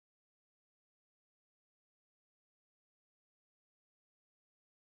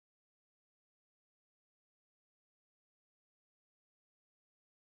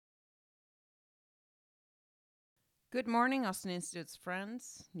Good morning, Austin Institute's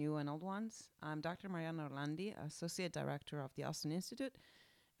friends, new and old ones. I'm Dr. Mariana Orlandi, Associate Director of the Austin Institute,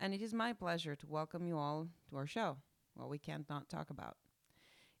 and it is my pleasure to welcome you all to our show, What We Can't Not Talk About.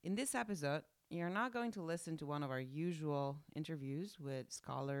 In this episode, you're not going to listen to one of our usual interviews with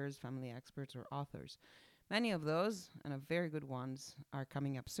scholars, family experts, or authors. Many of those, and very good ones, are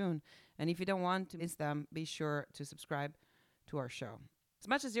coming up soon. And if you don't want to miss them, be sure to subscribe to our show. As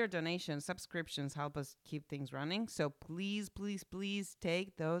much as your donations, subscriptions help us keep things running. So please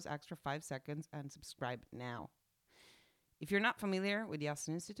take those extra 5 seconds and subscribe now. If you're not familiar with the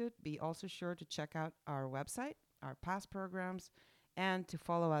Austin Institute, be also sure to check out our website, our past programs, and to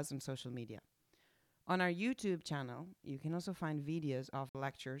follow us on social media. On our YouTube channel, you can also find videos of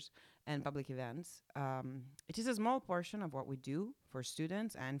lectures and public events. It is a small portion of what we do for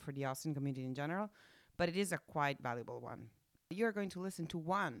students and for the Austin community in general, but it is a quite valuable one. You're going to listen to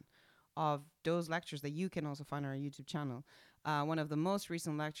one of those lectures that you can also find on our YouTube channel. One of the most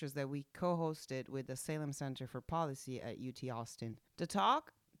recent lectures that we co-hosted with the Salem Center for Policy at UT Austin. The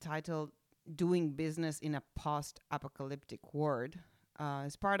talk, titled Doing Business in a Post-Apocalyptic World,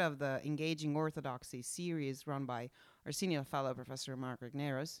 is part of the Engaging Orthodoxy series run by our senior fellow, Professor Mark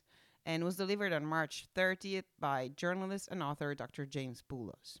Regnerus, and was delivered on March 30th by journalist and author Dr. James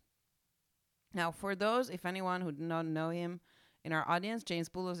Poulos. Now, for those, if anyone who do not know him in our audience, James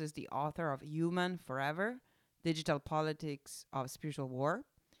Poulos is the author of Human Forever, Digital Politics of Spiritual War.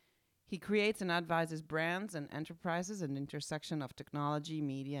 He creates and advises brands and enterprises at the intersection of technology,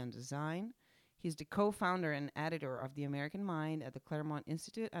 media, and design. He's the co-founder and editor of The American Mind at the Claremont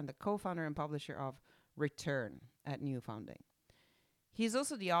Institute and the co-founder and publisher of Return at New Founding. He's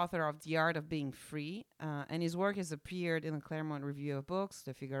also the author of The Art of Being Free, and his work has appeared in the Claremont Review of Books,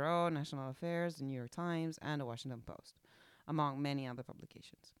 The Figaro, National Affairs, The New York Times, and The Washington Post, among many other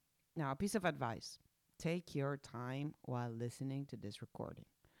publications. Now, a piece of advice. Take your time while listening to this recording.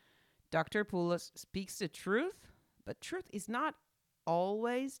 Dr. Poulos speaks the truth, but truth is not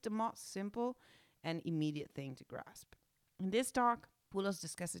always the most simple and immediate thing to grasp. In this talk, Poulos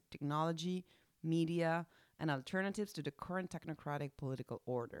discusses technology, media, and alternatives to the current technocratic political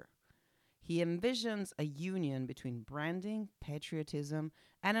order. He envisions a union between branding, patriotism,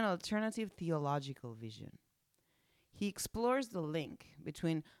 and an alternative theological vision. He explores the link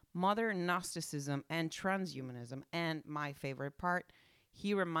between modern Gnosticism and transhumanism, and my favorite part,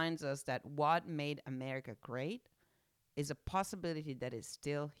 he reminds us that what made America great is a possibility that is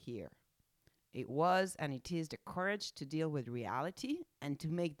still here. It was and it is the courage to deal with reality and to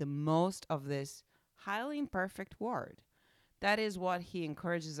make the most of this highly imperfect world. That is what he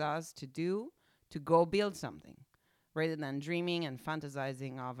encourages us to do, to go build something, rather than dreaming and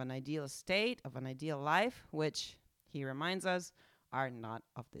fantasizing of an ideal state, of an ideal life, which, he reminds us, are not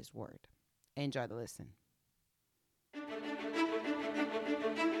of this world. Enjoy the listen.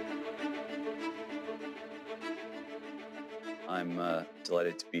 I'm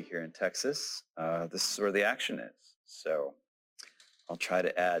delighted to be here in Texas. This is where the action is, so I'll try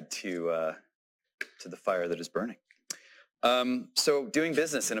to add to the fire that is burning. So doing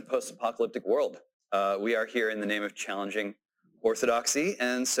business in a post-apocalyptic world. We are here in the name of challenging orthodoxy,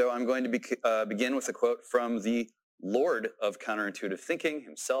 and so I'm going to begin with a quote from the Lord of Counterintuitive Thinking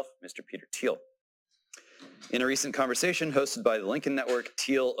himself, Mr. Peter Thiel. In a recent conversation hosted by the Lincoln Network,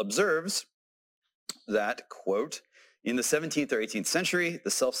 Thiel observes that, quote, in the 17th or 18th century,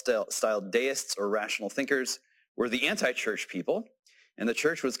 the self-styled deists or rational thinkers were the anti-church people, and the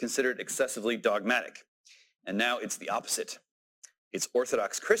church was considered excessively dogmatic. And now it's the opposite. It's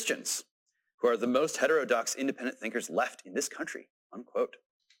Orthodox Christians who are the most heterodox independent thinkers left in this country, unquote.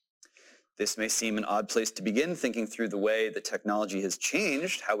 This may seem an odd place to begin thinking through the way that technology has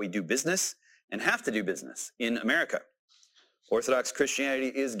changed how we do business and have to do business in America. Orthodox Christianity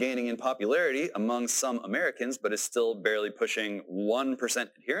is gaining in popularity among some Americans, but is still barely pushing 1%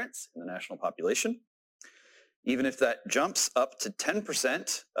 adherence in the national population. Even if that jumps up to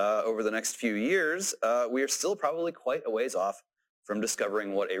 10% over the next few years, we are still probably quite a ways off from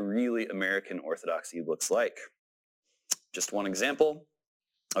discovering what a really American orthodoxy looks like. Just one example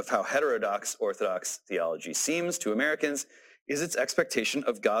of how heterodox Orthodox theology seems to Americans is its expectation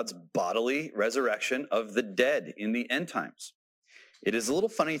of God's bodily resurrection of the dead in the end times. It is a little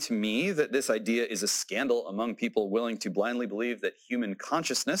funny to me that this idea is a scandal among people willing to blindly believe that human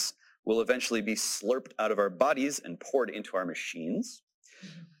consciousness will eventually be slurped out of our bodies and poured into our machines.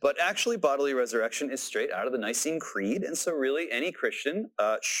 But actually, bodily resurrection is straight out of the Nicene Creed, and so really any Christian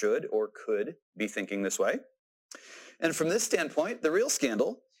should or could be thinking this way. And from this standpoint, the real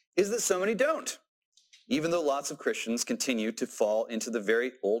scandal is that so many don't. even though lots of Christians continue to fall into the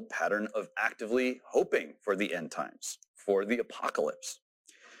very old pattern of actively hoping for the end times, for the apocalypse.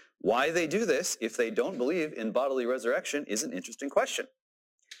 Why they do this if they don't believe in bodily resurrection is an interesting question.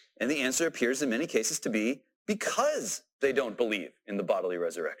 And the answer appears in many cases to be because they don't believe in the bodily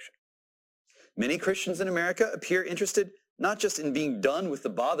resurrection. Many Christians in America appear interested not just in being done with the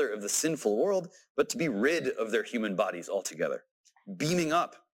bother of the sinful world, but to be rid of their human bodies altogether, beaming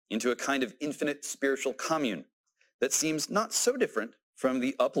up into a kind of infinite spiritual commune that seems not so different from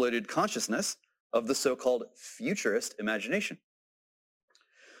the uploaded consciousness of the so-called futurist imagination.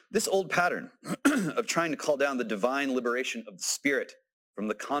 This old pattern of trying to call down the divine liberation of the spirit from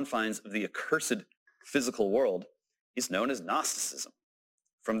the confines of the accursed physical world is known as Gnosticism,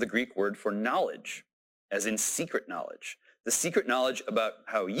 from the Greek word for knowledge, as in secret knowledge. The secret knowledge about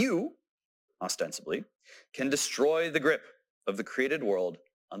how you, ostensibly, can destroy the grip of the created world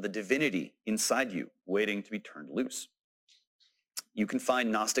on the divinity inside you, waiting to be turned loose. You can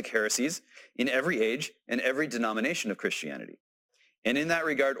find Gnostic heresies in every age and every denomination of Christianity. And in that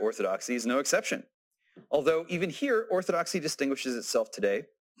regard, Orthodoxy is no exception. Although even here, Orthodoxy distinguishes itself today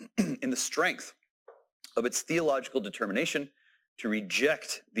in the strength of its theological determination to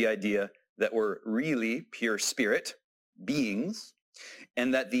reject the idea that we're really pure spirit beings,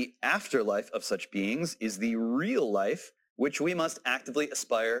 and that the afterlife of such beings is the real life which we must actively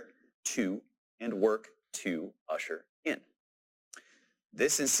aspire to and work to usher in.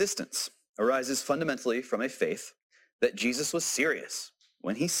 This insistence arises fundamentally from a faith that Jesus was serious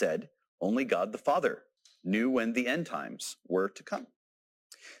when he said only God the Father knew when the end times were to come.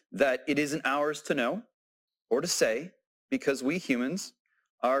 That it isn't ours to know or to say because we humans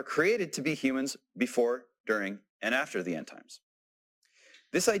are created to be humans before, during, and after the end times.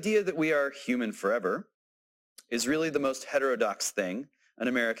 This idea that we are human forever is really the most heterodox thing an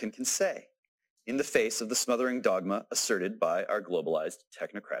American can say in the face of the smothering dogma asserted by our globalized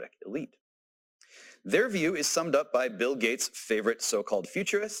technocratic elite. Their view is summed up by Bill Gates' favorite so-called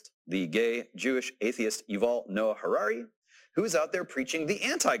futurist, the gay Jewish atheist Yuval Noah Harari, who is out there preaching the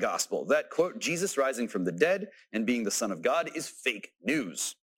anti-gospel that, quote, Jesus rising from the dead and being the Son of God is fake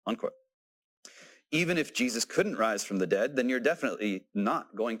news, unquote. Even if Jesus couldn't rise from the dead, then you're definitely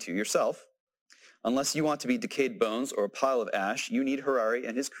not going to yourself. Unless you want to be decayed bones or a pile of ash, you need Harari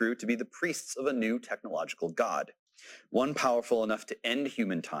and his crew to be the priests of a new technological god, one powerful enough to end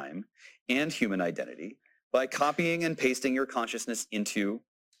human time and human identity by copying and pasting your consciousness into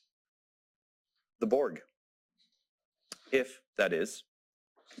the Borg. If, that is,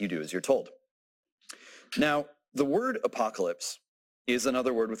 you do as you're told. Now, the word apocalypse is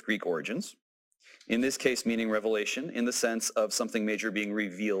another word with Greek origins, in this case meaning revelation in the sense of something major being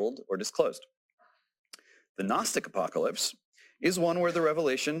revealed or disclosed. The Gnostic apocalypse is one where the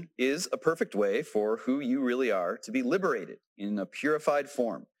revelation is a perfect way for who you really are to be liberated in a purified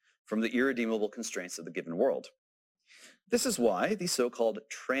form from the irredeemable constraints of the given world. This is why the so-called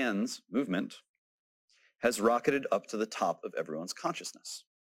trans movement has rocketed up to the top of everyone's consciousness.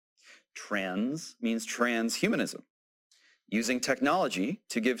 Trans means transhumanism, using technology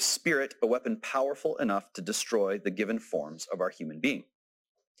to give spirit a weapon powerful enough to destroy the given forms of our human being.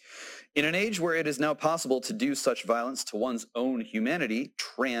 In an age where it is now possible to do such violence to one's own humanity,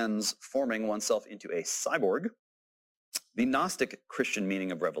 transforming oneself into a cyborg, the Gnostic Christian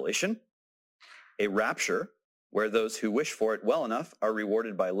meaning of revelation, a rapture where those who wish for it well enough are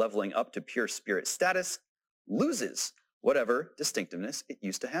rewarded by leveling up to pure spirit status, loses whatever distinctiveness it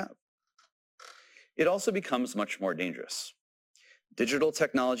used to have. It also becomes much more dangerous. Digital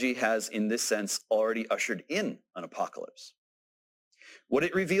technology has, in this sense, already ushered in an apocalypse. What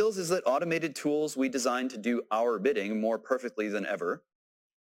it reveals is that automated tools we designed to do our bidding more perfectly than ever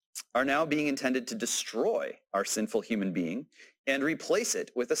are now being intended to destroy our sinful human being and replace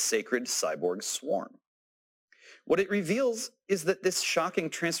it with a sacred cyborg swarm. What it reveals is that this shocking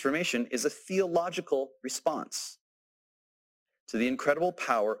transformation is a theological response to the incredible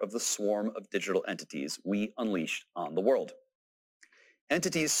power of the swarm of digital entities we unleashed on the world.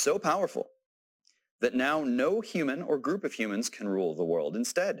 Entities so powerful that now no human or group of humans can rule the world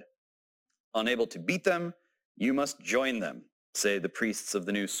instead. Unable to beat them, you must join them, say the priests of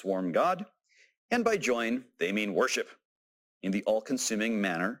the new swarm god, and by join, they mean worship, in the all-consuming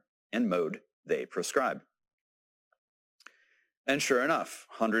manner and mode they prescribe. And sure enough,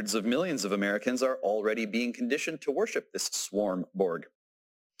 hundreds of millions of Americans are already being conditioned to worship this swarm Borg.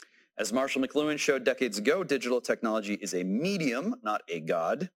 As Marshall McLuhan showed decades ago, digital technology is a medium, not a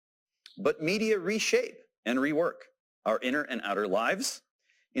god, but media reshape and rework our inner and outer lives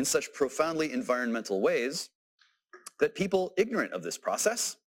in such profoundly environmental ways that people ignorant of this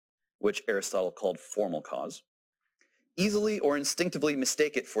process which Aristotle called formal cause, easily or instinctively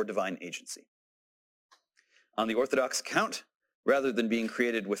mistake it for divine agency. On the orthodox account, rather than being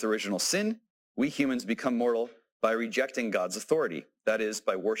created with original sin, we humans become mortal by rejecting God's authority, that is,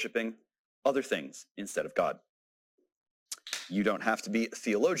 by worshiping other things instead of God. You don't have to be a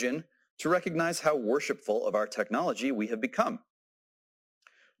theologian to recognize how worshipful of our technology we have become.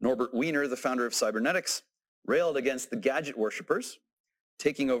 Norbert Wiener, the founder of cybernetics, railed against the gadget worshippers,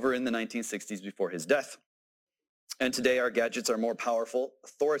 taking over in the 1960s before his death. And today our gadgets are more powerful,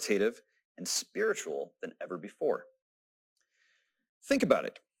 authoritative, and spiritual than ever before. Think about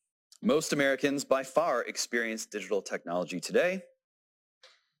it. Most Americans by far experience digital technology today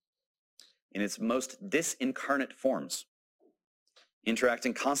in its most disincarnate forms,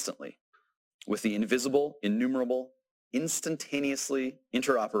 interacting constantly with the invisible, innumerable, instantaneously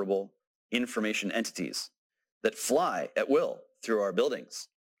interoperable information entities that fly at will through our buildings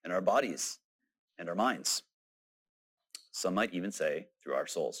and our bodies and our minds. Some might even say through our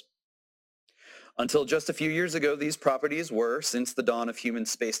souls. Until just a few years ago, these properties were, since the dawn of human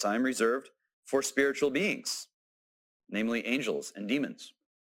spacetime, reserved for spiritual beings, namely angels and demons.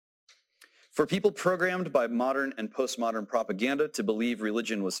 For people programmed by modern and postmodern propaganda to believe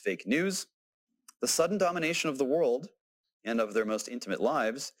religion was fake news, the sudden domination of the world and of their most intimate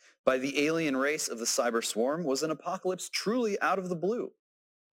lives by the alien race of the cyber swarm was an apocalypse truly out of the blue,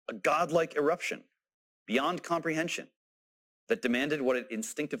 a godlike eruption beyond comprehension that demanded what it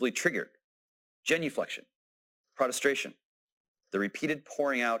instinctively triggered: genuflection, protestration, the repeated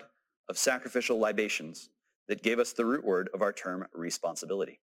pouring out of sacrificial libations that gave us the root word of our term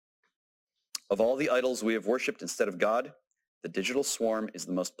responsibility. Of all the idols we have worshipped instead of God, the digital swarm is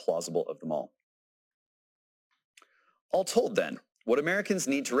the most plausible of them all. All told then, what Americans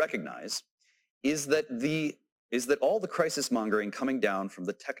need to recognize is that all the crisis mongering coming down from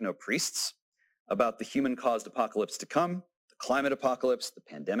the techno-priests about the human-caused apocalypse to come, the climate apocalypse, the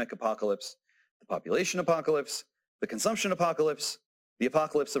pandemic apocalypse, the population apocalypse, the consumption apocalypse, the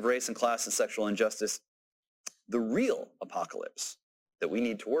apocalypse of race and class and sexual injustice, the real apocalypse that we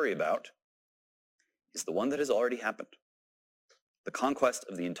need to worry about is the one that has already happened: the conquest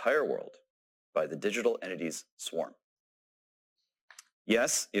of the entire world by the digital entities swarm.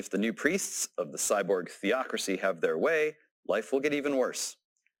 Yes, if the new priests of the cyborg theocracy have their way, life will get even worse,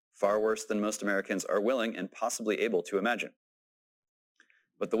 far worse than most Americans are willing and possibly able to imagine.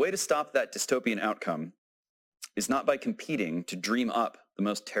 But the way to stop that dystopian outcome is not by competing to dream up the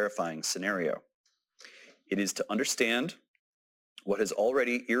most terrifying scenario. It is to understand what has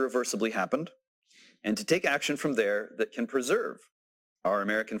already irreversibly happened and to take action from there that can preserve our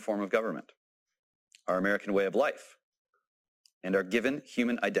American form of government, our American way of life, and our given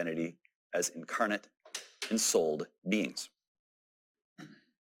human identity as incarnate, ensouled beings.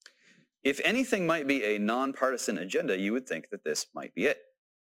 If anything might be a nonpartisan agenda, you would think that this might be it.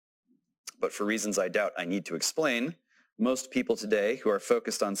 But for reasons I doubt I need to explain, most people today who are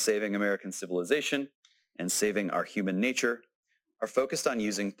focused on saving American civilization and saving our human nature are focused on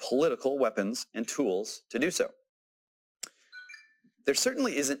using political weapons and tools to do so. There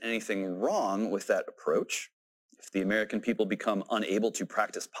certainly isn't anything wrong with that approach. If the American people become unable to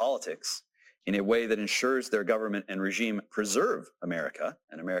practice politics in a way that ensures their government and regime preserve America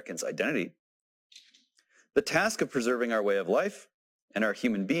and Americans' identity, the task of preserving our way of life and our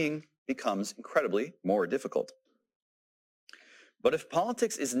human being becomes incredibly more difficult. But if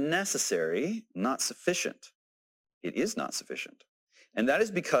politics is necessary, not sufficient, it is not sufficient. And that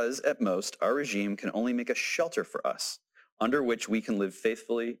is because, at most, our regime can only make a shelter for us, under which we can live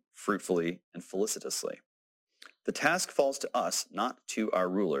faithfully, fruitfully, and felicitously. The task falls to us, not to our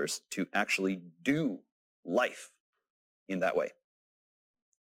rulers, to actually do life in that way.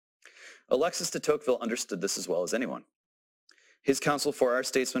 Alexis de Tocqueville understood this as well as anyone. His counsel for our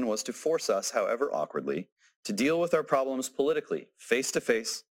statesmen was to force us, however awkwardly, to deal with our problems politically, face to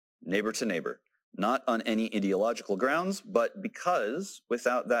face, neighbor to neighbor, not on any ideological grounds, but because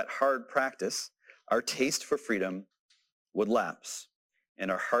without that hard practice, our taste for freedom would lapse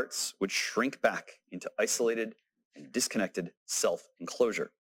and our hearts would shrink back into isolated and disconnected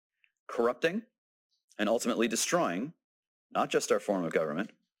self-enclosure, corrupting and ultimately destroying not just our form of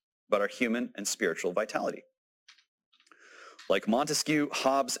government, but our human and spiritual vitality. Like Montesquieu,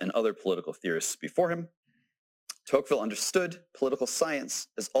 Hobbes, and other political theorists before him, Tocqueville understood political science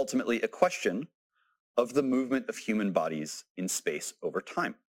as ultimately a question of the movement of human bodies in space over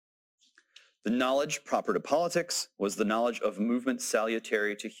time. The knowledge proper to politics was the knowledge of movement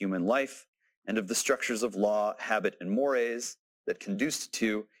salutary to human life and of the structures of law, habit, and mores that conduced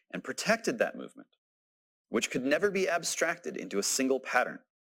to and protected that movement, which could never be abstracted into a single pattern,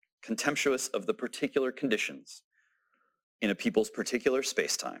 contemptuous of the particular conditions in a people's particular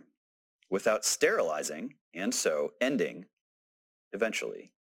space-time, without sterilizing and so ending,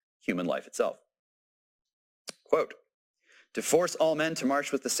 eventually, human life itself. Quote, to force all men to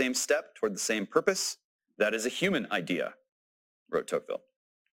march with the same step toward the same purpose, that is a human idea, wrote Tocqueville.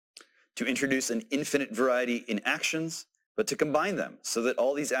 To introduce an infinite variety in actions, but to combine them so that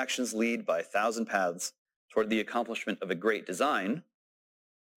all these actions lead by 1,000 paths toward the accomplishment of a great design,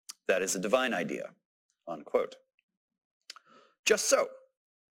 that is a divine idea, unquote. Just so.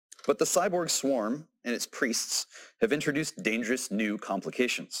 But the cyborg swarm and its priests have introduced dangerous new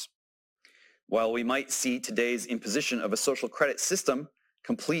complications. While we might see today's imposition of a social credit system,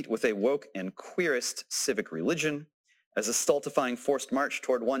 complete with a woke and queerist civic religion, as a stultifying forced march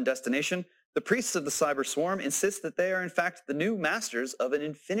toward one destination, the priests of the cyber swarm insist that they are in fact the new masters of an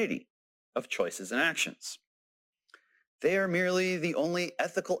infinity of choices and actions. They are merely the only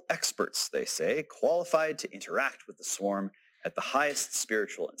ethical experts, they say, qualified to interact with the swarm at the highest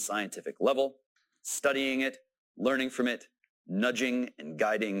spiritual and scientific level, studying it, learning from it, nudging and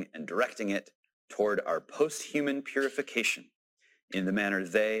guiding and directing it toward our post-human purification in the manner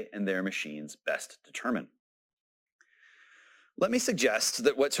they and their machines best determine. Let me suggest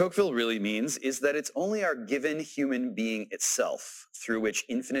that what Tocqueville really means is that it's only our given human being itself through which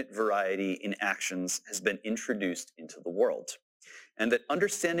infinite variety in actions has been introduced into the world, and that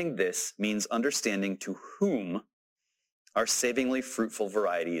understanding this means understanding to whom our savingly fruitful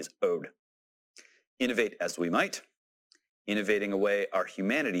variety is owed. Innovate as we might, innovating away our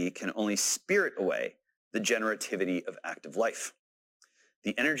humanity can only spirit away the generativity of active life.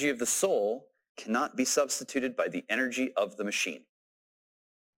 The energy of the soul cannot be substituted by the energy of the machine.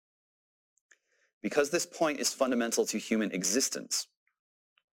 Because this point is fundamental to human existence,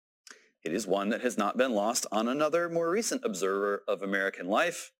 it is one that has not been lost on another more recent observer of American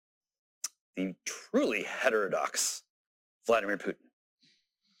life, the truly heterodox Vladimir Putin.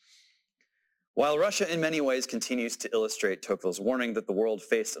 While Russia in many ways continues to illustrate Tocqueville's warning that the world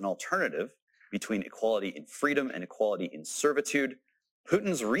faced an alternative between equality in freedom and equality in servitude,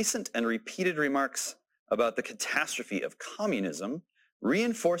 Putin's recent and repeated remarks about the catastrophe of communism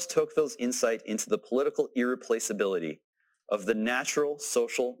reinforce Tocqueville's insight into the political irreplaceability of the natural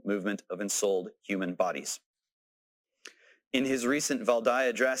social movement of ensouled human bodies. In his recent Valdai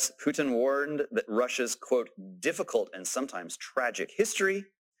address, Putin warned that Russia's, quote, difficult and sometimes tragic history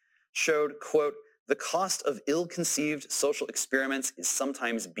showed, quote, the cost of ill-conceived social experiments is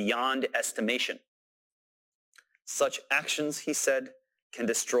sometimes beyond estimation. Such actions, he said, can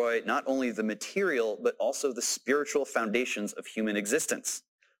destroy not only the material, but also the spiritual foundations of human existence,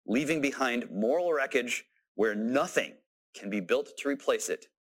 leaving behind moral wreckage where nothing can be built to replace it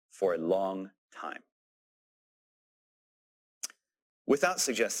for a long time. Without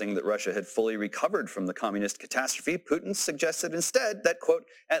suggesting that Russia had fully recovered from the communist catastrophe, Putin suggested instead that, quote,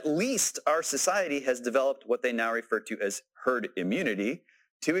 at least our society has developed what they now refer to as herd immunity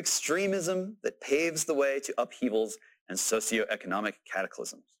to extremism that paves the way to upheavals and socioeconomic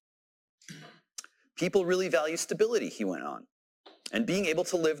cataclysms. People really value stability, he went on, and being able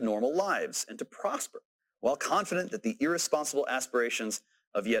to live normal lives and to prosper, while confident that the irresponsible aspirations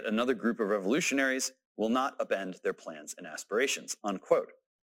of yet another group of revolutionaries will not upend their plans and aspirations, unquote.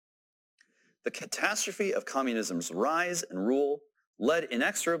 The catastrophe of communism's rise and rule led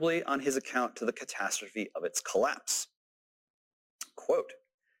inexorably on his account to the catastrophe of its collapse. Quote,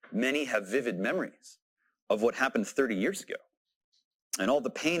 many have vivid memories of what happened 30 years ago, and all the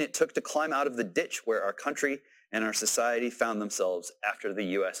pain it took to climb out of the ditch where our country and our society found themselves after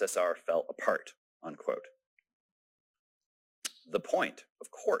the USSR fell apart, unquote. The point,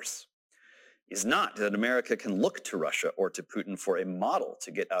 of course, is not that America can look to Russia or to Putin for a model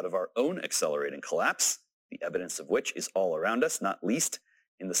to get out of our own accelerating collapse, the evidence of which is all around us, not least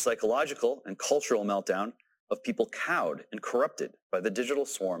in the psychological and cultural meltdown of people cowed and corrupted by the digital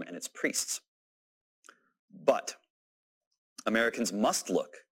swarm and its priests. But Americans must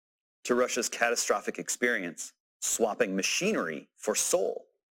look to Russia's catastrophic experience, swapping machinery for soul,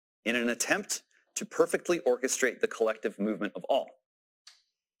 in an attempt to perfectly orchestrate the collective movement of all.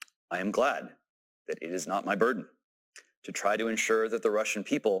 I am glad that it is not my burden to try to ensure that the Russian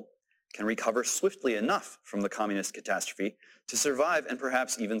people can recover swiftly enough from the communist catastrophe to survive and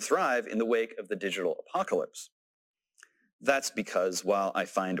perhaps even thrive in the wake of the digital apocalypse. That's because while I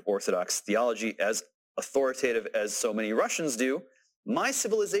find Orthodox theology as authoritative as so many Russians do, my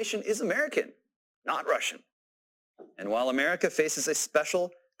civilization is American, not Russian. And while America faces a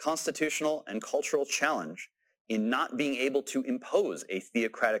special constitutional and cultural challenge in not being able to impose a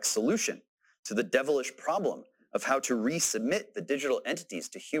theocratic solution to the devilish problem of how to resubmit the digital entities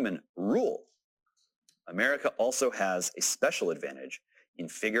to human rule, America also has a special advantage in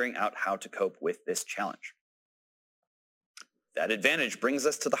figuring out how to cope with this challenge. That advantage brings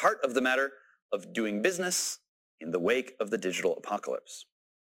us to the heart of the matter of doing business in the wake of the digital apocalypse.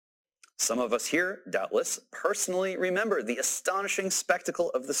 Some of us here, doubtless, personally remember the astonishing spectacle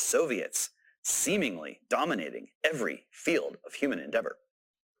of the Soviets seemingly dominating every field of human endeavor.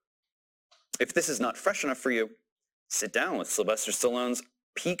 If this is not fresh enough for you, sit down with Sylvester Stallone's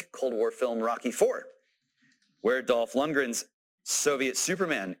peak Cold War film Rocky IV, where Dolph Lundgren's Soviet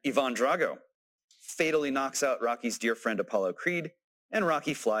Superman, Ivan Drago, fatally knocks out Rocky's dear friend Apollo Creed, and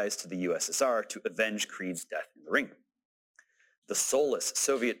Rocky flies to the USSR to avenge Creed's death in the ring. The soulless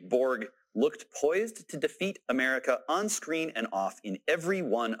Soviet Borg looked poised to defeat America on screen and off in every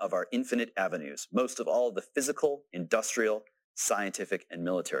one of our infinite avenues, most of all the physical, industrial, scientific, and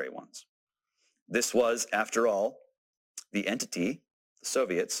military ones. This was, after all, the entity, the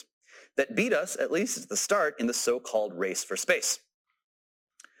Soviets, that beat us, at least at the start, in the so-called race for space.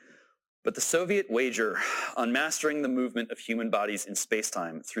 But the Soviet wager on mastering the movement of human bodies in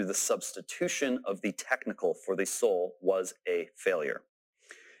space-time through the substitution of the technical for the soul was a failure.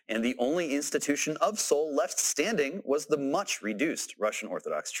 And the only institution of soul left standing was the much reduced Russian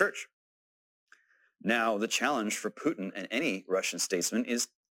Orthodox Church. Now, the challenge for Putin and any Russian statesman is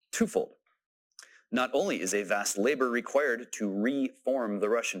twofold. Not only is a vast labor required to reform the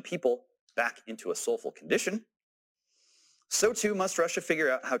Russian people back into a soulful condition, so too must Russia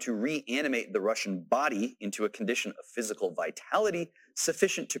figure out how to reanimate the Russian body into a condition of physical vitality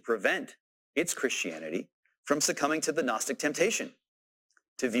sufficient to prevent its Christianity from succumbing to the Gnostic temptation,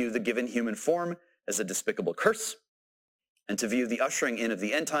 to view the given human form as a despicable curse, and to view the ushering in of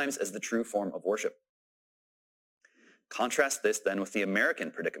the end times as the true form of worship. Contrast this then with the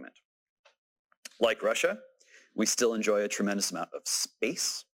American predicament. Like Russia, we still enjoy a tremendous amount of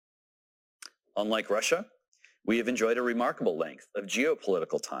space. Unlike Russia, we have enjoyed a remarkable length of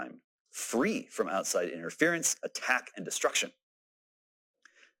geopolitical time, free from outside interference, attack, and destruction.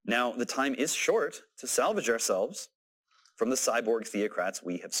 Now, the time is short to salvage ourselves from the cyborg theocrats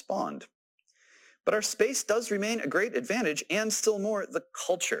we have spawned. But our space does remain a great advantage, and still more, the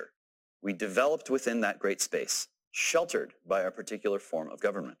culture we developed within that great space, sheltered by our particular form of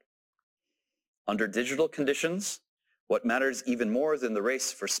government. Under digital conditions, what matters even more than the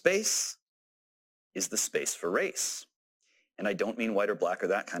race for space is the space for race. And I don't mean white or black or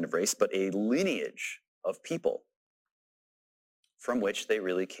that kind of race, but a lineage of people from which they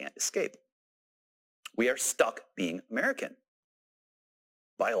really can't escape. We are stuck being American,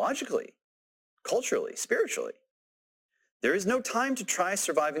 biologically, culturally, spiritually. There is no time to try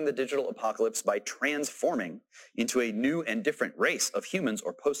surviving the digital apocalypse by transforming into a new and different race of humans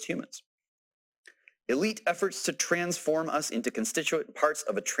or post-humans. Elite efforts to transform us into constituent parts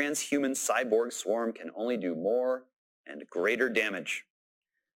of a transhuman cyborg swarm can only do more and greater damage.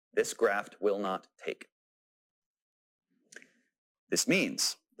 This graft will not take. This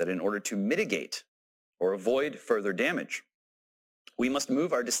means that in order to mitigate or avoid further damage, we must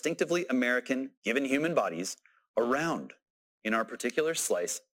move our distinctively American, given human bodies, around in our particular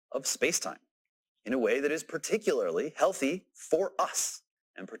slice of space-time in a way that is particularly healthy for us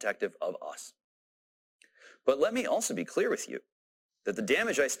and protective of us. But let me also be clear with you that the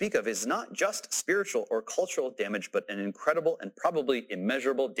damage I speak of is not just spiritual or cultural damage, but an incredible and probably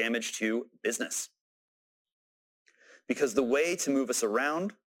immeasurable damage to business. Because the way to move us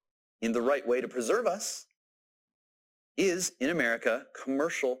around in the right way to preserve us is, in America,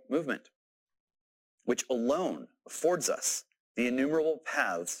 commercial movement, which alone affords us the innumerable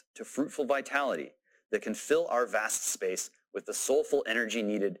paths to fruitful vitality that can fill our vast space with the soulful energy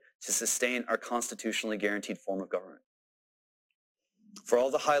needed to sustain our constitutionally guaranteed form of government. For all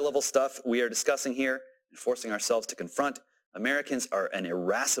the high-level stuff we are discussing here and forcing ourselves to confront, Americans are an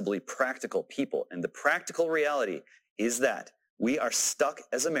irascibly practical people, and the practical reality is that we are stuck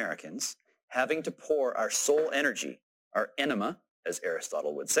as Americans having to pour our soul energy, our enema, as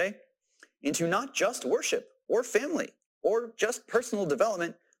Aristotle would say, into not just worship or family or just personal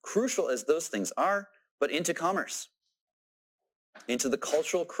development, crucial as those things are, but into commerce, into the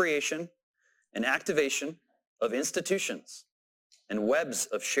cultural creation and activation of institutions and webs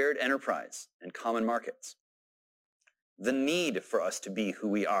of shared enterprise and common markets. The need for us to be who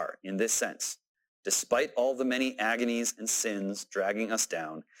we are in this sense, despite all the many agonies and sins dragging us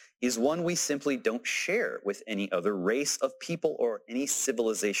down, is one we simply don't share with any other race of people or any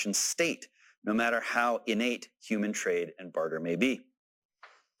civilization state, no matter how innate human trade and barter may be.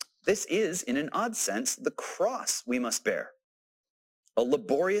 This is, in an odd sense, the cross we must bear, a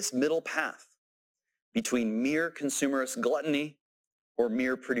laborious middle path between mere consumerist gluttony or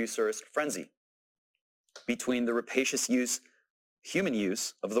mere producerist frenzy, between the rapacious human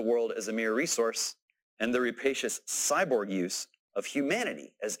use of the world as a mere resource and the rapacious cyborg use of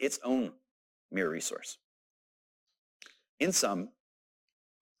humanity as its own mere resource. In sum,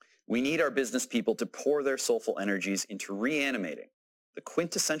 we need our business people to pour their soulful energies into reanimating the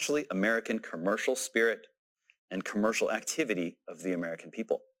quintessentially American commercial spirit and commercial activity of the American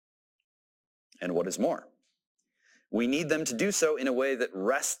people. And what is more, we need them to do so in a way that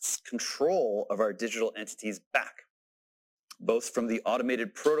wrests control of our digital entities back, both from the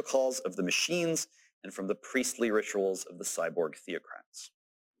automated protocols of the machines and from the priestly rituals of the cyborg theocrats.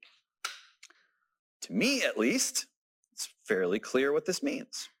 To me, at least, it's fairly clear what this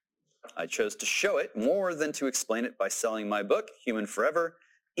means. I chose to show it more than to explain it by selling my book, Human Forever,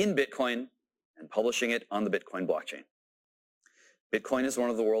 in Bitcoin and publishing it on the Bitcoin blockchain. Bitcoin is one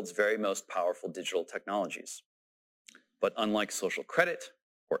of the world's very most powerful digital technologies. But unlike social credit,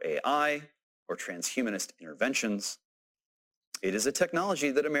 or AI, or transhumanist interventions, it is a technology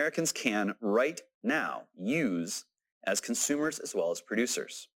that Americans can, right now, use as consumers as well as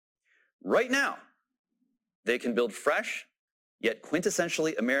producers. Right now, they can build fresh, yet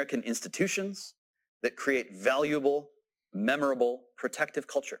quintessentially American institutions that create valuable, memorable, protective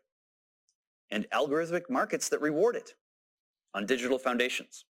culture, and algorithmic markets that reward it on digital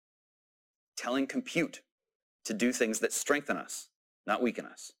foundations, telling compute to do things that strengthen us, not weaken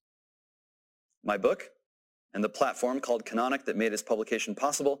us. My book and the platform called Canonic that made its publication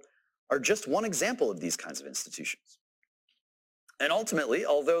possible are just one example of these kinds of institutions. And ultimately,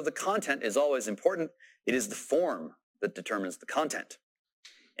 although the content is always important, it is the form that determines the content.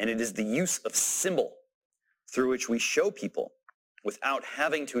 And it is the use of symbol through which we show people, without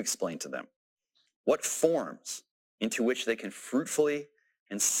having to explain to them, what forms into which they can fruitfully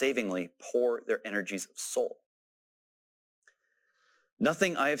and savingly pour their energies of soul.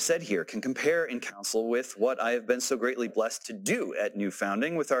 Nothing I have said here can compare in counsel with what I have been so greatly blessed to do at New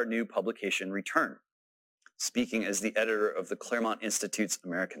Founding with our new publication, Return. Speaking as the editor of the Claremont Institute's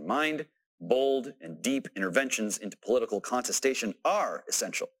American Mind, bold and deep interventions into political contestation are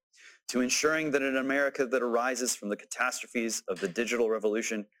essential to ensuring that an America that arises from the catastrophes of the digital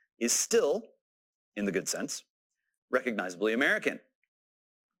revolution is still, in the good sense, recognizably American.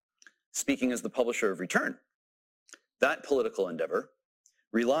 Speaking as the publisher of Return, that political endeavor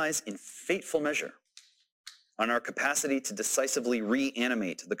relies in fateful measure on our capacity to decisively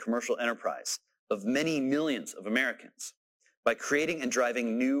reanimate the commercial enterprise of many millions of Americans by creating and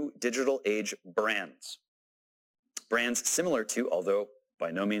driving new digital age brands. Brands similar to, although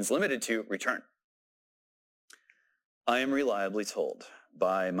by no means limited to, Return. I am reliably told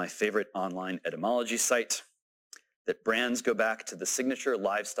by my favorite online etymology site that brands go back to the signature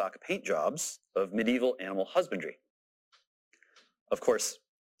livestock paint jobs of medieval animal husbandry. Of course,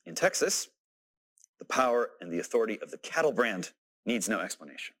 in Texas, the power and the authority of the cattle brand needs no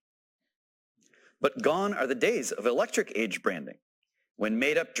explanation. But gone are the days of electric age branding, when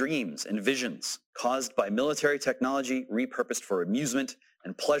made-up dreams and visions caused by military technology repurposed for amusement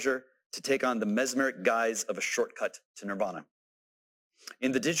and pleasure to take on the mesmeric guise of a shortcut to nirvana.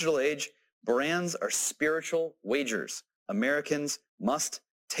 In the digital age, brands are spiritual wagers Americans must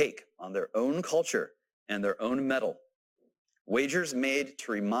take on their own culture and their own mettle. Wagers made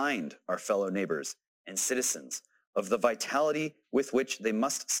to remind our fellow neighbors and citizens of the vitality with which they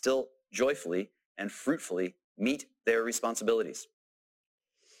must still joyfully and fruitfully meet their responsibilities.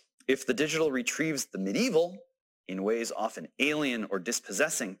 If the digital retrieves the medieval, in ways often alien or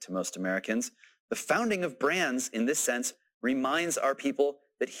dispossessing to most Americans, the founding of brands in this sense reminds our people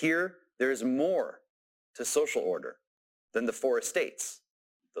that here there is more to social order than the four estates: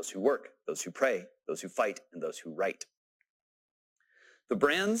 those who work, those who pray, those who fight, and those who write. The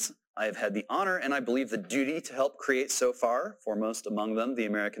brands I have had the honor and I believe the duty to help create so far, foremost among them the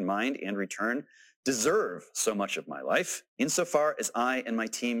American Mind and Return, deserve so much of my life insofar as I and my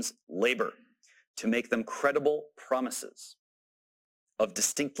teams labor to make them credible promises of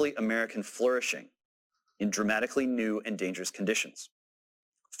distinctly American flourishing in dramatically new and dangerous conditions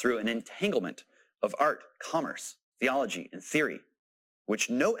through an entanglement of art, commerce, theology, and theory, which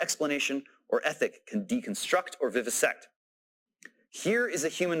no explanation or ethic can deconstruct or vivisect. Here is a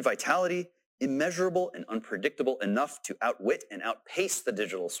human vitality immeasurable and unpredictable enough to outwit and outpace the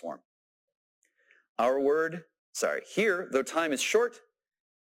digital swarm. Here, though time is short,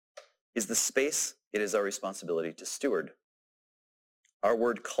 is the space it is our responsibility to steward. Our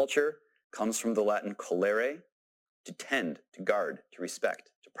word culture comes from the Latin colere, to tend, to guard, to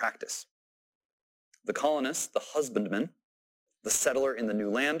respect, to practice. The colonist, the husbandman, the settler in the new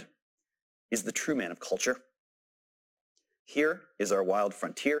land, is the true man of culture. Here is our wild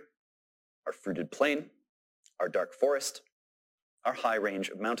frontier, our fruited plain, our dark forest, our high range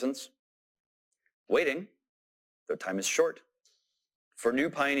of mountains, waiting, though time is short, for new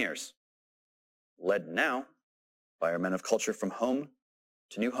pioneers, led now by our men of culture from home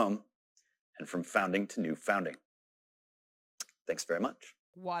to new home and from founding to new founding. Thanks very much.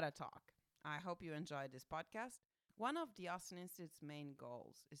 What a talk. I hope you enjoyed this podcast. One of the Austin Institute's main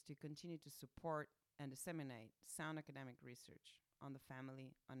goals is to continue to support and disseminate sound academic research on the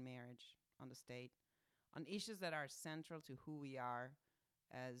family, on marriage, on the state, on issues that are central to who we are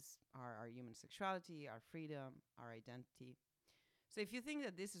as our human sexuality, our freedom, our identity. So if you think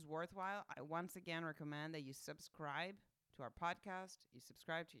that this is worthwhile, I once again recommend that you subscribe to our podcast, you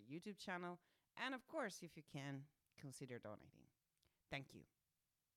subscribe to your YouTube channel, and of course, if you can, consider donating. Thank you.